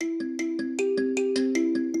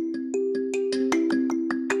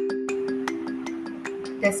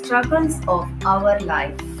The struggles of our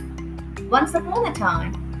life. Once upon a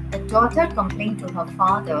time, a daughter complained to her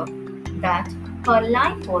father that her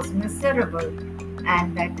life was miserable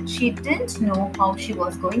and that she didn't know how she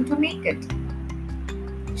was going to make it.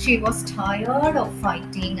 She was tired of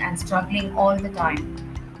fighting and struggling all the time.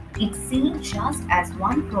 It seemed just as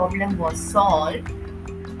one problem was solved,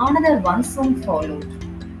 another one soon followed.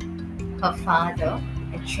 Her father,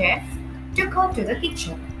 a chef, took her to the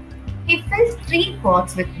kitchen. He filled 3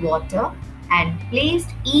 pots with water and placed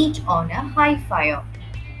each on a high fire.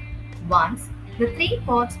 Once the 3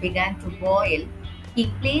 pots began to boil, he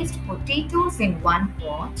placed potatoes in one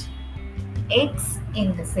pot, eggs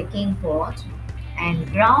in the second pot,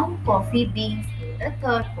 and ground coffee beans in the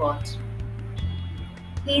third pot.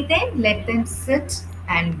 He then let them sit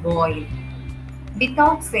and boil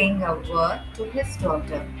without saying a word to his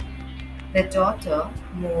daughter. The daughter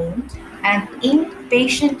moaned and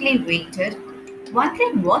impatiently waited,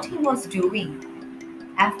 wondering what he was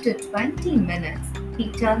doing. After 20 minutes, he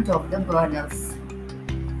turned off the burners.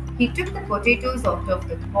 He took the potatoes out of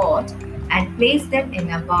the pot and placed them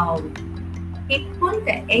in a bowl. He pulled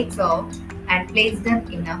the eggs out and placed them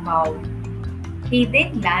in a bowl. He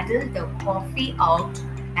then ladled the coffee out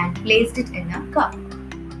and placed it in a cup.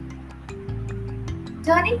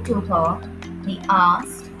 Turning to her, he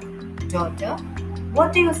asked, "Daughter,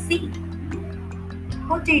 what do you see?"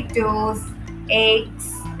 "Potatoes, eggs,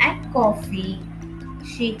 and coffee,"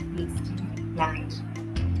 she hastily replied.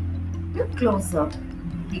 "Look closer,"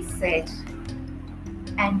 he said,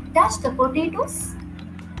 "and touch the potatoes."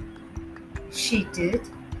 She did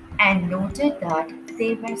and noted that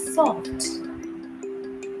they were soft.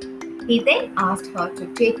 He then asked her to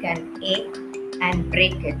take an egg and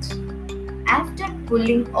break it. After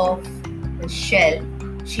pulling off the shell,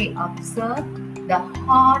 she observed the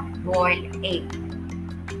hard-boiled egg.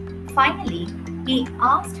 Finally, he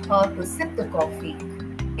asked her to sip the coffee.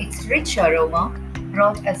 Its rich aroma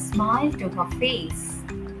brought a smile to her face.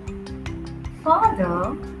 "Father,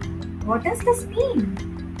 what does this mean?"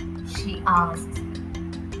 she asked.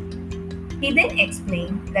 He then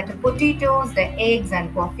explained that the potatoes, the eggs,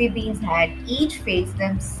 and coffee beans had each faced the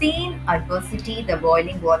same adversity, the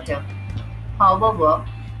boiling water. However,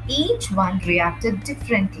 each one reacted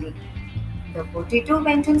differently. The potato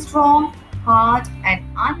went in strong, hard,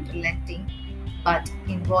 and unrelenting, but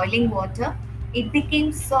in boiling water, it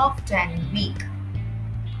became soft and weak.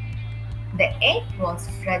 The egg was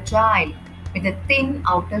fragile, with a thin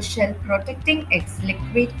outer shell protecting its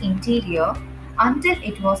liquid interior until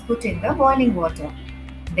it was put in the boiling water.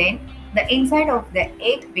 Then, the inside of the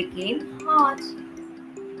egg became hard.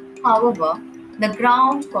 However, the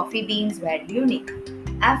ground coffee beans were unique.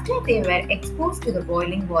 After they were exposed to the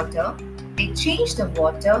boiling water, they changed the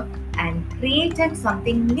water and created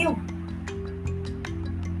something new.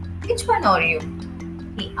 "Which one are you?"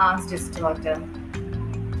 he asked his daughter.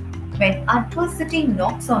 When adversity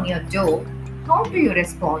knocks on your door, how do you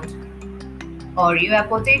respond? Are you a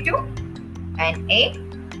potato, an egg,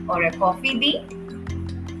 or a coffee bean?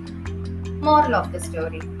 Moral of the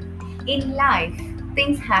story: in life,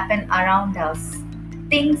 things happen around us.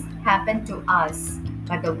 Things happen to us.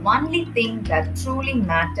 But the only thing that truly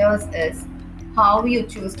matters is how you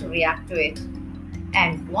choose to react to it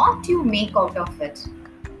and what you make out of it.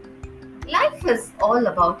 Life is all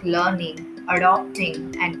about learning, adopting,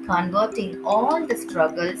 and converting all the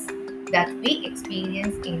struggles that we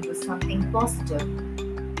experience into something positive.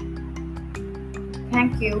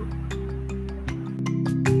 Thank you.